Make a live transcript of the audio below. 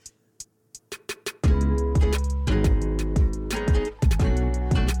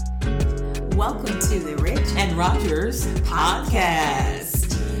Rogers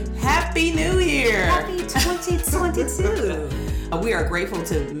podcast. Happy New Year. Happy 2022. We are grateful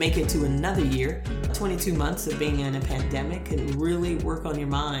to make it to another year. 22 months of being in a pandemic can really work on your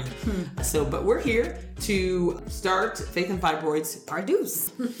mind. But we're here to start Faith and Fibroids Part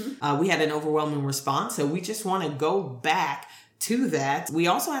Deuce. We had an overwhelming response, so we just want to go back to that. We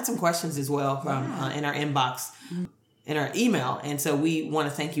also had some questions as well from in our inbox, in our email. And so we want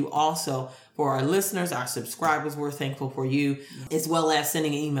to thank you also for our listeners, our subscribers. We're thankful for you, as well as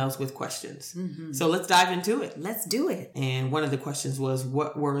sending emails with questions. So let's dive into it. Let's do it. And one of the questions was,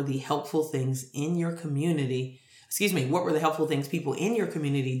 what were the helpful things in your community? What were the helpful things people in your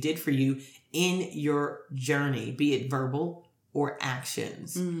community did for you in your journey, be it verbal or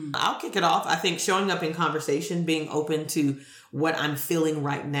actions? I'll kick it off. I think showing up in conversation, being open to what I'm feeling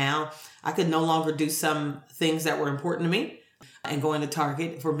right now. I could no longer do some things that were important to me and going to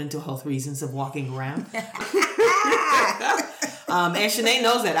Target for mental health reasons of walking around. And Shanae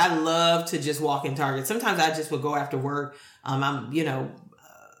knows that I love to just walk in Target. Sometimes I just would go after work.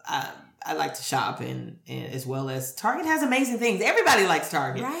 I like to shop and as well as Target has amazing things. Everybody likes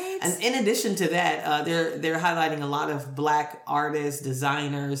Target. Right. And in addition to that, they're highlighting a lot of Black artists,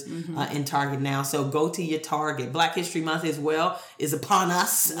 designers in Target now. So go to your Target. Black History Month as well is upon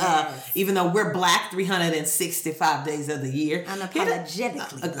us. Yes. Even though we're Black 365 days of the year.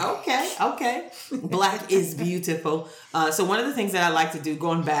 Unapologetically. Okay. Black is beautiful. So one of the things that I like to do,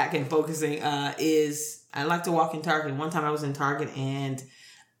 going back and focusing, is I like to walk in Target. One time I was in Target and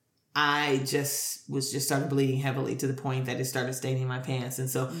I just started bleeding heavily to the point that it started staining my pants. And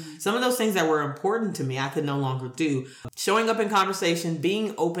so some of those things that were important to me, I could no longer do. Showing up in conversation,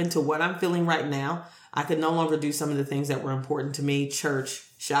 being open to what I'm feeling right now. I could no longer do some of the things that were important to me: church,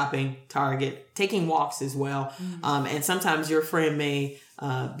 shopping, Target, taking walks as well. And sometimes your friend may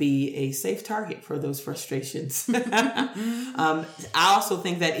be a safe target for those frustrations. I also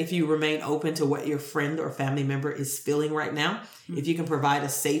think that if you remain open to what your friend or family member is feeling right now, if you can provide a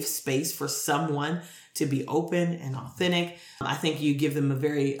safe space for someone to be open and authentic, I think you give them a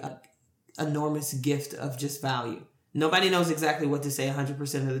very enormous gift of just value. Nobody knows exactly what to say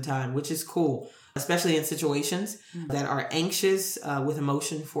 100% of the time, which is cool, especially in situations that are anxious with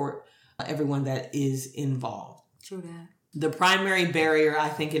emotion for everyone that is involved. True that. The primary barrier, I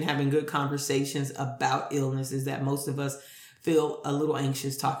think, in having good conversations about illness is that most of us feel a little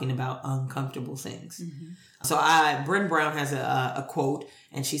anxious talking about uncomfortable things. So Brene Brown has a quote,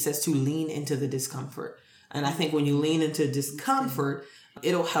 and she says to lean into the discomfort. And I think when you lean into discomfort,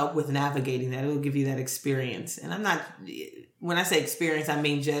 it'll help with navigating that. It'll give you that experience. And when I say experience, I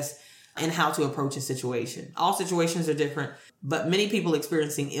mean just in how to approach a situation. All situations are different, but many people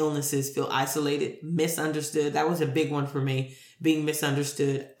experiencing illnesses feel isolated, misunderstood. That was a big one for me, being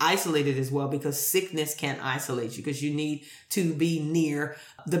misunderstood, isolated as well, because sickness can't isolate you because you need to be near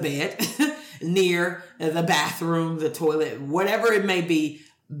the bed, near the bathroom, the toilet, whatever it may be.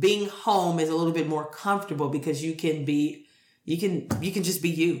 Being home is a little bit more comfortable because you can just be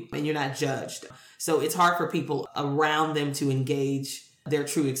you and you're not judged. So it's hard for people around them to engage their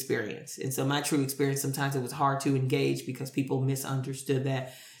true experience. And so my true experience, sometimes it was hard to engage because people misunderstood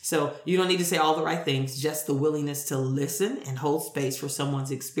that. So you don't need to say all the right things, just the willingness to listen and hold space for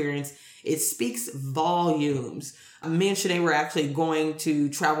someone's experience. It speaks volumes. Me and Shanae were actually going to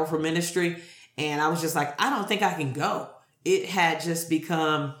travel for ministry, and I was just like, I don't think I can go. It had just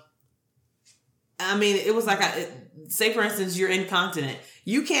become, it was like, say for instance, you're incontinent.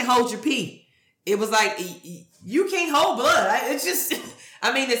 You can't hold your pee. It was like, you can't hold blood. It's just,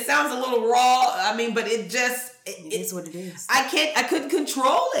 it sounds a little raw. But it is what it is. I couldn't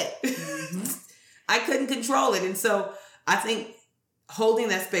control it. I couldn't control it. And so I think holding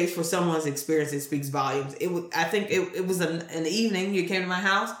that space for someone's experience, it speaks volumes. It was an evening you came to my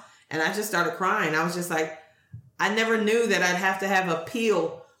house and I just started crying. I was just like, I never knew that I'd have to have a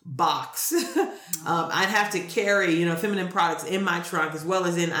peel box. I'd have to carry, feminine products in my trunk, as well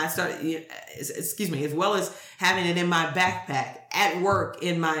as as well as having it in my backpack, at work,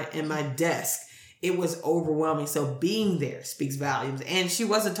 in my desk. It was overwhelming. So being there speaks volumes. And she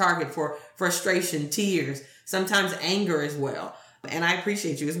was a target for frustration, tears, sometimes anger as well. And I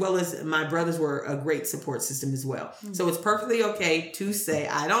appreciate you, as well as my brothers were a great support system as well. So it's perfectly okay to say,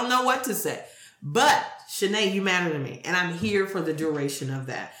 I don't know what to say, but Shanae, you matter to me, and I'm here for the duration of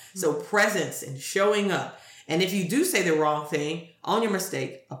that. So presence and showing up. And if you do say the wrong thing, own your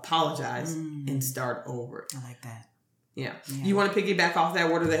mistake, apologize, and start over. I like that. Yeah. You want to piggyback off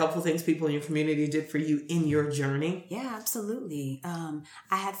that? What are the helpful things people in your community did for you in your journey? Yeah, absolutely. I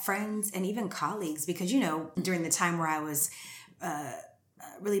had friends and even colleagues because, during the time where I was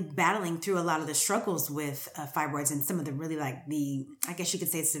really battling through a lot of the struggles with fibroids and some of the really I guess you could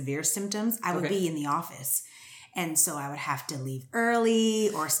say severe symptoms, I would be in the office. And so I would have to leave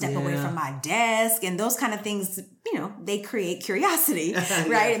early or step away from my desk, and those kind of things, they create curiosity,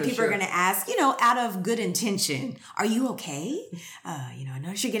 right? And people are going to ask, out of good intention, are you okay? I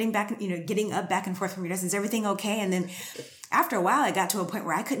notice you're getting up back and forth from your desk. Is everything okay? And then after a while, I got to a point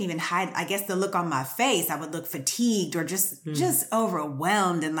where I couldn't even hide, I guess, the look on my face. I would look fatigued or just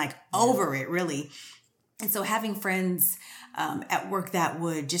overwhelmed and over it, really. And so having friends at work that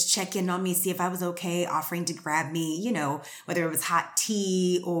would just check in on me, see if I was okay, offering to grab me, whether it was hot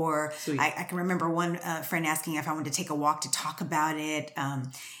tea or I can remember one friend asking if I wanted to take a walk to talk about it.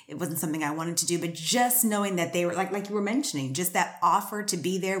 It wasn't something I wanted to do, but just knowing that they were like you were mentioning, just that offer to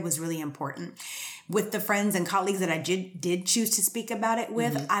be there was really important. With the friends and colleagues that I did choose to speak about it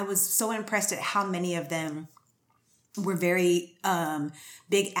with, I was so impressed at how many of them were very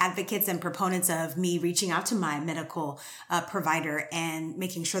big advocates and proponents of me reaching out to my medical provider and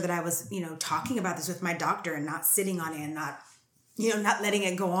making sure that I was, talking about this with my doctor and not sitting on it and not letting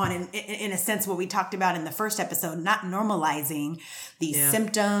it go on. In a sense, what we talked about in the first episode, not normalizing these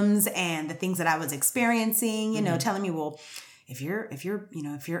symptoms and the things that I was experiencing, telling me, well, if you're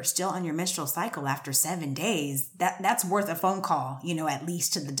still on your menstrual cycle after 7 days, that's worth a phone call, at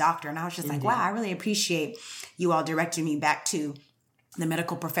least to the doctor. And I was just like, wow, I really appreciate you all directing me back to the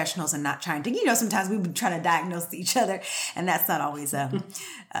medical professionals and not trying to, sometimes we would try to diagnose each other, and that's not always the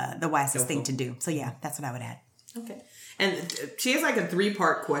wisest thing to do. So yeah, that's what I would add. Okay. And she has a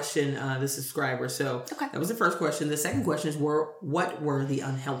 3-part question, the subscriber. So that was the first question. The second question is, what were the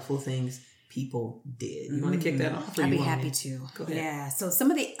unhelpful things people did? You want to kick that off? I'd be happy to. Go ahead. Yeah. So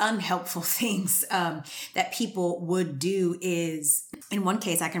some of the unhelpful things that people would do is, in one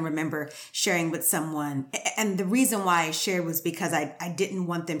case, I can remember sharing with someone, and the reason why I shared was because I didn't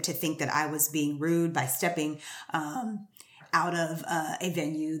want them to think that I was being rude by stepping out of a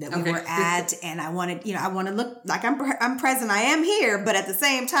venue that we were at, and I wanted to look like I'm present. I am here, but at the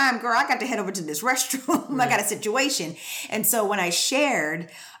same time, girl, I got to head over to this restroom. I got a situation, and so when I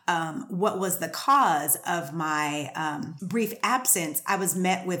shared what was the cause of my brief absence, I was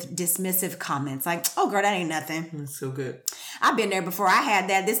met with dismissive comments like, "Oh, girl, that ain't nothing. That's so good. I've been there before. I had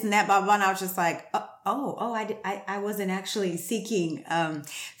that, this and that, blah, blah, blah." And I was just like, I wasn't actually seeking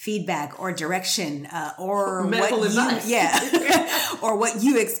feedback or direction or medical advice. or what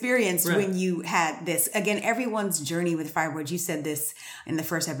you experienced when you had this. Again, everyone's journey with fibroids. You said this in the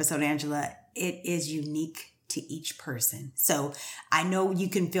first episode, Angela. It is unique to each person. So I know you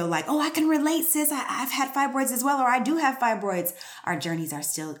can feel like, I can relate, sis. I've had fibroids as well, or I do have fibroids. Our journeys are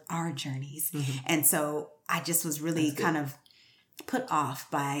still our journeys. And so I just was really kind of put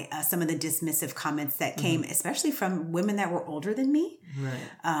off by some of the dismissive comments that came, especially from women that were older than me.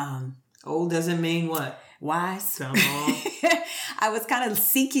 Right. Old doesn't mean what? Wise. Come on. I was kind of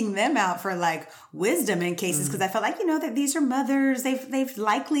seeking them out for wisdom in cases because I felt like, that these are mothers. They've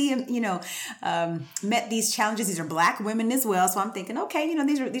likely, met these challenges. These are Black women as well. So I'm thinking, okay,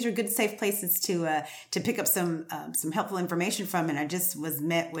 these are good, safe places to pick up some helpful information from. And I just was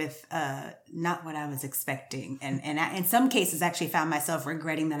met with not what I was expecting. And I, in some cases, actually found myself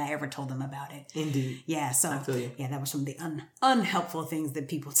regretting that I ever told them about it. Indeed. Yeah. So, that was some of the unhelpful things that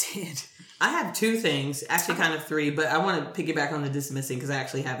people did. I have 2 things, actually kind of 3, but I want to piggyback on the dismissing because I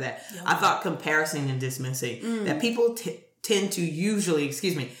actually have that. I thought comparison and dismissing, that people tend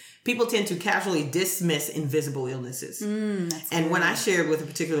to casually dismiss invisible illnesses. And when I shared with a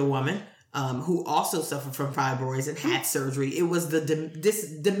particular woman who also suffered from fibroids and had surgery, it was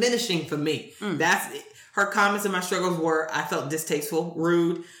diminishing for me. That's her comments and my struggles were, I felt distasteful,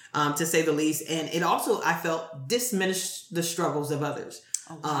 rude, to say the least. And it also, I felt, diminished the struggles of others.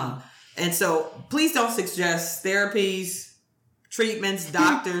 Oh, wow. And so please don't suggest therapies, treatments,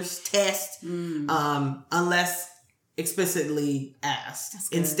 doctors, tests, unless explicitly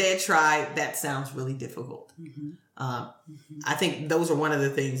asked. Instead, try, that sounds really difficult. I think those are one of the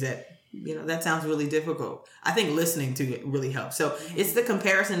things that, that sounds really difficult. I think listening to it really helps. So it's the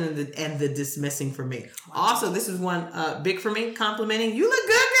comparison and the dismissing for me. Wow. Also, this is one big for me, complimenting. You look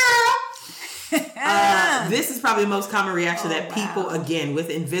good, girl. This is probably the most common reaction that people, again, with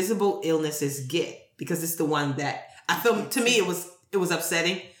invisible illnesses get, because it's the one that I felt, to me, it was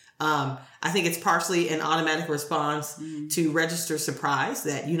upsetting. I think it's partially an automatic response to register surprise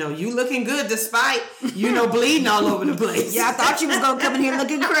that, you looking good despite, bleeding all over the place. Yeah, I thought you was going to come in here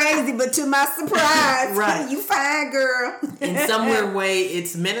looking crazy, but to my surprise, right. You fine, girl. In some weird way,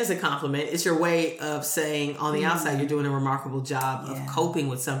 it's meant as a compliment. It's your way of saying on the outside, you're doing a remarkable job of coping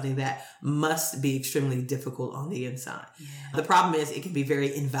with something that must be extremely difficult on the inside. Yeah. The problem is it can be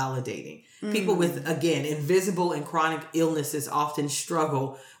very invalidating. People with, again, invisible and chronic illnesses often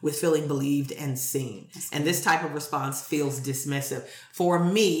struggle with feeling believed and seen. And this type of response feels dismissive. For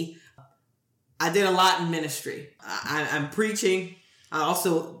me, I did a lot in ministry. I'm preaching. I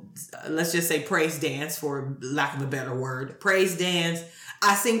also, let's just say praise dance, for lack of a better word. Praise dance.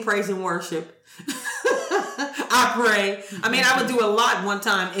 I sing praise and worship. I pray. I mean, I would do a lot one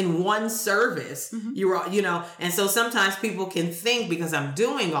time in one service. And so sometimes people can think, because I'm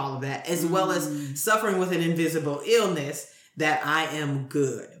doing all of that, as well as suffering with an invisible illness, that I am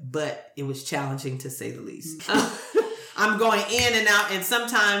good. But it was challenging, to say the least. I'm going in and out. And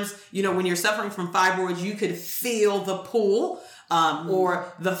sometimes, when you're suffering from fibroids, you could feel the pull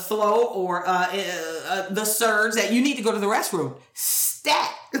or the flow or the surge that you need to go to the restroom.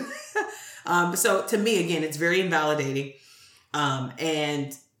 Stat. So to me, again, it's very invalidating.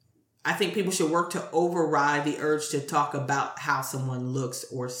 And I think people should work to override the urge to talk about how someone looks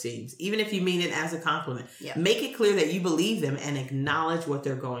or seems, even if you mean it as a compliment. Yep. Make it clear that you believe them and acknowledge what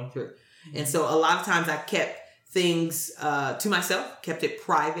they're going through. Mm-hmm. And so a lot of times I kept things to myself, kept it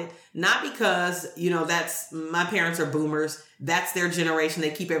private, not because, that's, my parents are boomers. That's their generation.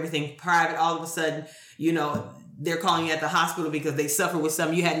 They keep everything private. All of a sudden, they're calling you at the hospital because they suffer with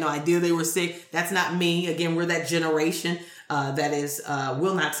something. You had no idea they were sick. That's not me. Again, we're that generation that is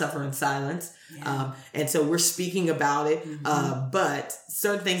will not suffer in silence. Yeah. And so we're speaking about it. Mm-hmm. But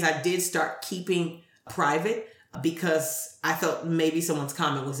certain things I did start keeping private because I felt maybe someone's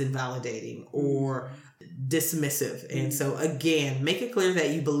comment was invalidating or dismissive. Mm-hmm. And so again, make it clear that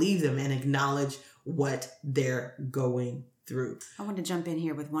you believe them and acknowledge what they're going through. I want to jump in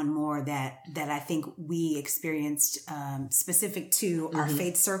here with one more that I think we experienced specific to our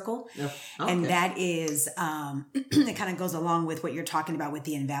faith circle. Oh, okay. And that is, it kind of goes along with what you're talking about with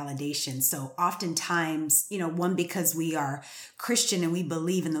the invalidation. So oftentimes, one, because we are Christian and we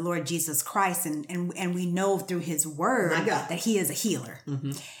believe in the Lord Jesus Christ and we know through his word that he is a healer.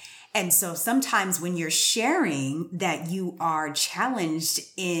 Mm-hmm. And so sometimes when you're sharing that you are challenged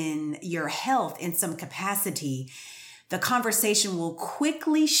in your health in some capacity, the conversation will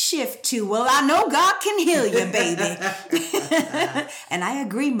quickly shift to, well, I know God can heal you, baby. And I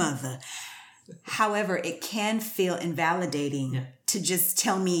agree, mother. However, it can feel invalidating to just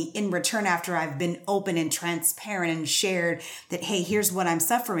tell me in return, after I've been open and transparent and shared that, hey, here's what I'm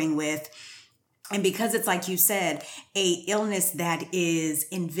suffering with. And because it's like you said, a illness that is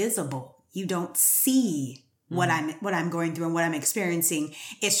invisible, you don't see what I'm going through and what I'm experiencing.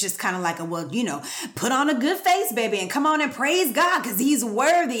 It's just kind of like put on a good face, baby, and come on and praise God because he's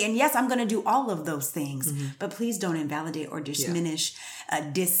worthy. And yes, I'm going to do all of those things, but please don't invalidate or dismiss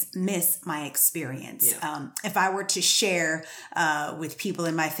my experience. Yeah. If I were to share with people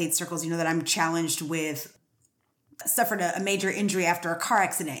in my faith circles, that I'm challenged with suffered a major injury after a car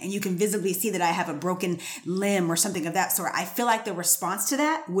accident, and you can visibly see that I have a broken limb or something of that sort. I feel like the response to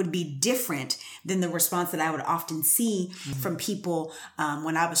that would be different than the response that I would often see from people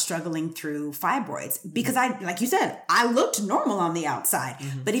when I was struggling through fibroids. Because like you said, I looked normal on the outside.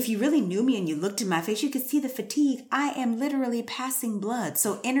 Mm-hmm. But if you really knew me and you looked in my face, you could see the fatigue. I am literally passing blood.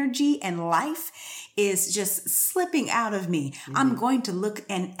 So energy and life is just slipping out of me. Mm-hmm. I'm going to look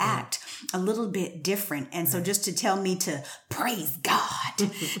and act a little bit different. And so just to tell me to praise God.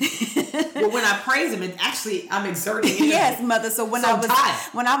 Well, when I praise him, I'm exerting energy. Yes, mother. So when I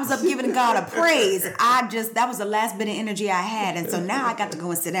was up giving God a praise, that was the last bit of energy I had. And so now I got to go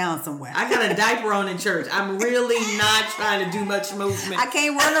and sit down somewhere. I got a diaper on in church. I'm really not trying to do much movement. I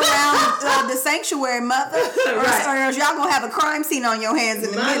can't run around the sanctuary, mother. Or else y'all gonna have a crime scene on your hands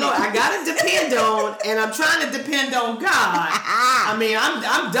in a minute. Lord, I gotta depend on, and I'm trying to depend on God. I mean,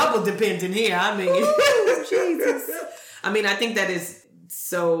 I'm double dependent here. I mean, ooh, Jesus. I mean, I think that is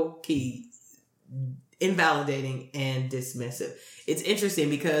so key, invalidating and dismissive. It's interesting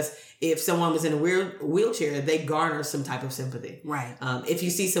because if someone was in a wheelchair, they garner some type of sympathy. Right. If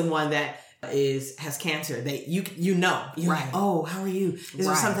you see someone that has cancer, you're right. like, oh, how are you? Is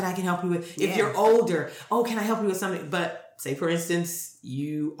there something I can help you with? If you're older, oh, can I help you with something? But say, for instance,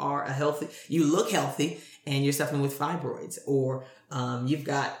 you look healthy and you're suffering with fibroids, or you've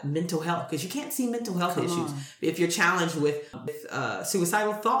got mental health, because you can't see mental health issues. If you're challenged with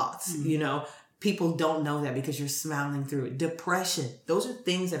suicidal thoughts, people don't know that because you're smiling through it. Depression, those are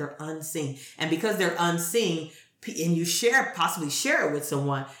things that are unseen. And because they're unseen, and you possibly share it with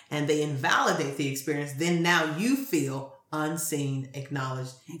someone and they invalidate the experience, then now you feel unseen,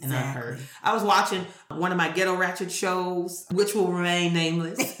 acknowledged, and unheard. I was watching one of my Ghetto Ratchet shows, which will remain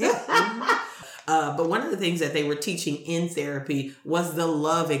nameless. But one of the things that they were teaching in therapy was the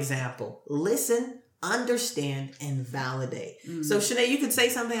love example. Listen, understand, and validate. So Shanae, you could say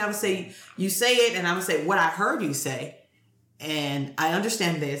something. I would say, you say it, and I would say what I heard you say. And I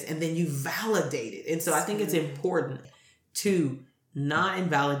understand this, and then you validate it. And so I think it's important to not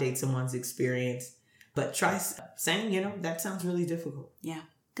invalidate someone's experience, but try saying, that sounds really difficult. Yeah.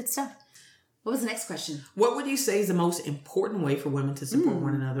 Good stuff. What was the next question? What would you say is the most important way for women to support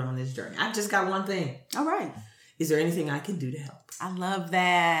one another on this journey? I just got one thing. All right. Is there anything I can do to help? I love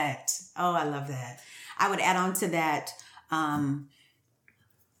that. Oh, I love that. I would add on to that,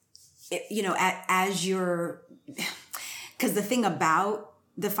 as you're... Because the thing about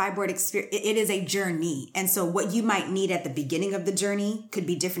the fibroid experience, it is a journey. And so what you might need at the beginning of the journey could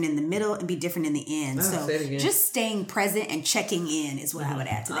be different in the middle and be different in the end. So just staying present and checking in is what I would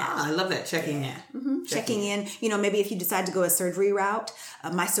add to that. I love that. Checking in. Mm-hmm. Checking in. Maybe if you decide to go a surgery route,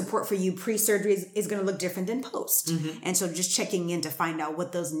 my support for you pre-surgery is going to look different than post. Mm-hmm. And so just checking in to find out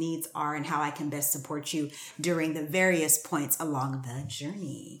what those needs are and how I can best support you during the various points along the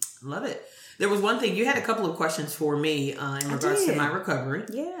journey. Love it. There was one thing, you had a couple of questions for me in regards to my recovery.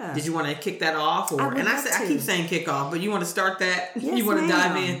 Yeah. Did you want to kick that off? I keep saying kick off, but you want to start that? Yes, you want to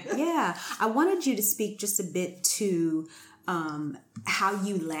dive in? Yeah. I wanted you to speak just a bit to how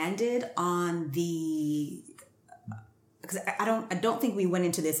you landed on the... Because I don't think we went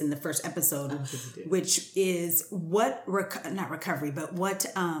into this in the first episode, which is what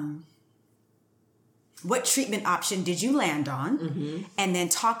treatment option did you land on? Mm-hmm. And then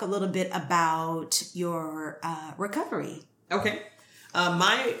talk a little bit about your recovery. Okay.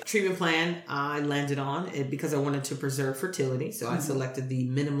 My treatment plan I landed on because I wanted to preserve fertility. So I selected the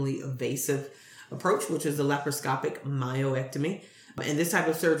minimally invasive approach, which is the laparoscopic myomectomy. And this type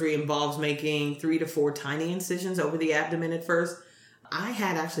of surgery involves making 3 to 4 tiny incisions over the abdomen at first. I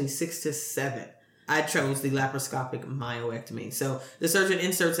had actually 6 to 7. I chose the laparoscopic myomectomy. So the surgeon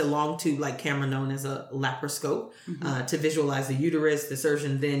inserts a long tube-like camera known as a laparoscope to visualize the uterus. The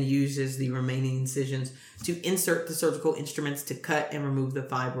surgeon then uses the remaining incisions to insert the surgical instruments to cut and remove the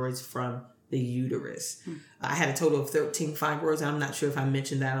fibroids from the uterus. I had a total of 13 fibroids. I'm not sure if I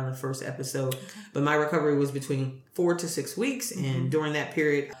mentioned that on the first episode, but my recovery was between 4 to 6 weeks. And during that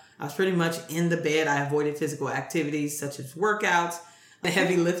period, I was pretty much in the bed. I avoided physical activities such as workouts, the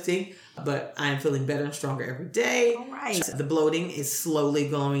heavy lifting, but I am feeling better and stronger every day. All right. The bloating is slowly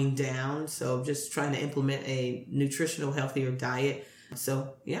going down. So just trying to implement a nutritional, healthier diet.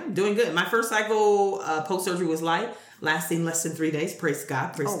 So yeah, I'm doing good. My first cycle post-surgery was light, lasting less than 3 days. Praise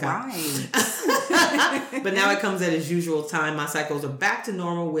God. Praise God. Right. But now it comes at its usual time. My cycles are back to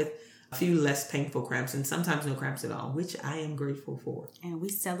normal with a few less painful cramps and sometimes no cramps at all, which I am grateful for. And we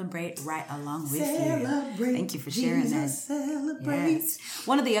celebrate right along with you. Thank you for sharing Jesus that. Celebrates. Yes.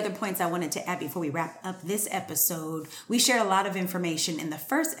 One of the other points I wanted to add before we wrap up this episode, we shared a lot of information in the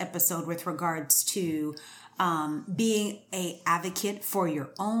first episode with regards to being an advocate for your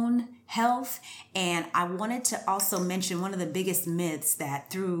own health. And I wanted to also mention one of the biggest myths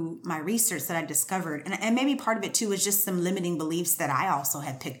that through my research that I discovered, and maybe part of it too was just some limiting beliefs that I also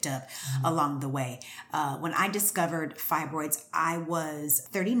had picked up along the way. When I discovered fibroids, I was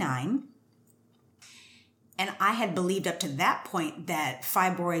 39. And I had believed up to that point that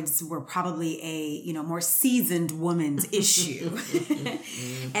fibroids were probably a, more seasoned woman's issue.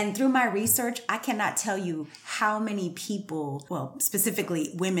 And through my research, I cannot tell you how many people, well, specifically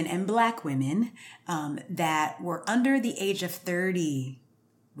women and Black women, that were under the age of 30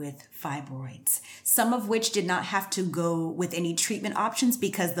 with fibroids, some of which did not have to go with any treatment options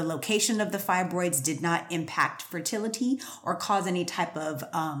because the location of the fibroids did not impact fertility or cause any type of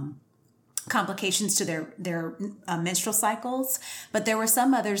complications to their menstrual cycles. But there were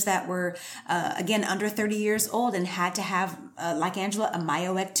some others that were, again, under 30 years old and had to have, like Angela, a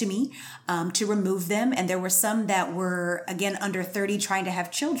myomectomy to remove them. And there were some that were, again, under 30 trying to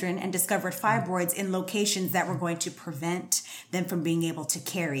have children and discovered fibroids in locations that were going to prevent them from being able to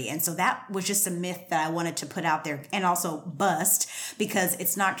carry. And so that was just a myth that I wanted to put out there and also bust, because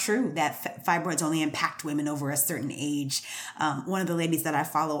it's not true that fibroids only impact women over a certain age. One of the ladies that I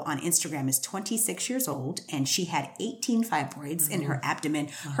follow on Instagram is 26 years old, and she had 18 fibroids in her abdomen.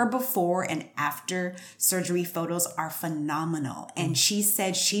 Her before and after surgery photos are phenomenal. And she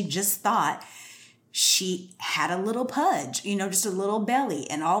said she just thought she had a little pudge, just a little belly.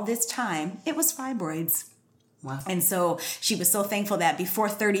 And all this time, it was fibroids. Wow. And so she was so thankful that before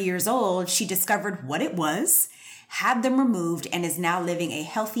 30 years old, she discovered what it was, had them removed, and is now living a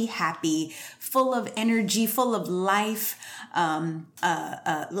healthy, happy, full of energy, full of life. And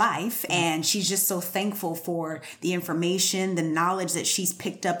she's just so thankful for the information, the knowledge that she's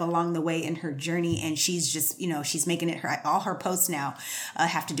picked up along the way in her journey. And she's just, she's making it all her posts now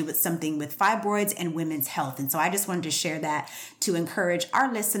have to do with something with fibroids and women's health. And so I just wanted to share that to encourage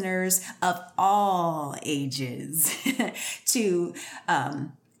our listeners of all ages to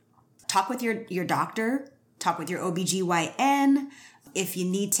talk with your doctor, talk with your OBGYN. If you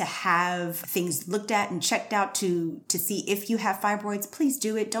need to have things looked at and checked out to see if you have fibroids, please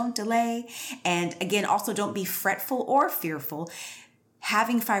do it. Don't delay. And again, also don't be fretful or fearful.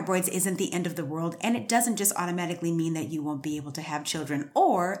 Having fibroids isn't the end of the world, and it doesn't just automatically mean that you won't be able to have children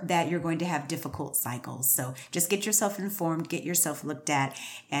or that you're going to have difficult cycles. So just get yourself informed, get yourself looked at.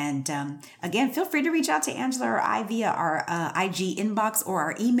 And again, feel free to reach out to Angela or I via our IG inbox or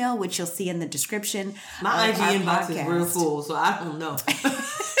our email, which you'll see in the description. My IG inbox is real full, so I don't know.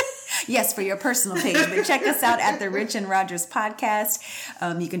 Yes, for your personal page. But check us out at the Rich and Rogers podcast.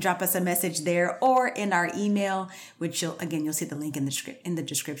 You can drop us a message there or in our email, which you'll see the link in the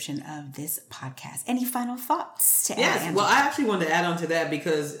description of this podcast. Any final thoughts to add? Yes, well, I actually wanted to add on to that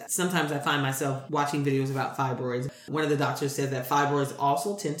because sometimes I find myself watching videos about fibroids. One of the doctors said that fibroids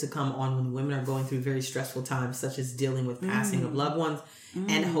also tend to come on when women are going through very stressful times, such as dealing with passing of loved ones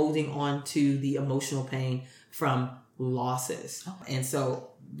and holding on to the emotional pain from losses. And so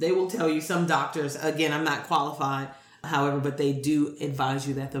they will tell you, some doctors, again, I'm not qualified, however, but they do advise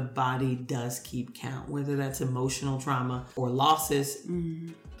you that the body does keep count, whether that's emotional trauma or losses.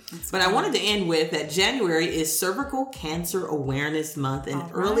 But I wanted to end with that January is Cervical Cancer Awareness Month, and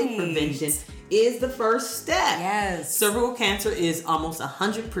early prevention is the first step. Yes. Cervical cancer is almost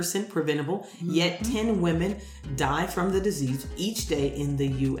 100% preventable, yet 10 women die from the disease each day in the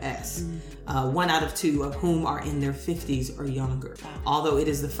U.S. 1 out of 2 of whom are in their 50s or younger. Although it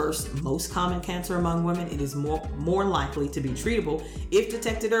is the first most common cancer among women, it is more likely to be treatable if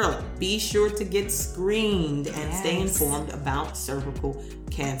detected early. Be sure to get screened and stay informed about cervical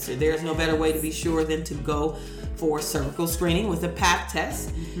cancer. There is no better way to be sure than to go for cervical screening with a Pap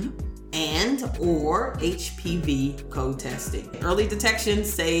test and or HPV co-testing. Early detection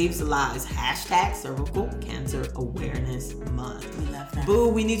saves lives. # Cervical Cancer Awareness Month. We love that. Boo,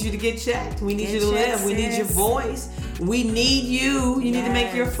 we need you to get checked. We need you to live. We need your voice. We need you. You need to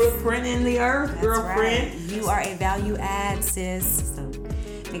make your footprint in the earth, That's girlfriend. Right. You are a value add, sis. So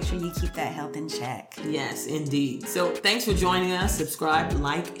make sure you keep that health in check. Yes, indeed. So thanks for joining us. Subscribe,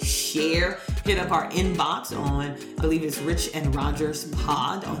 like, share. Hit up our inbox on, I believe it's Rich and Rogers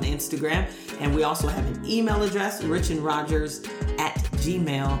Pod on Instagram. And we also have an email address,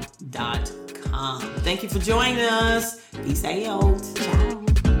 richandrogers@gmail.com. Thank you for joining us. Peace out. Ciao.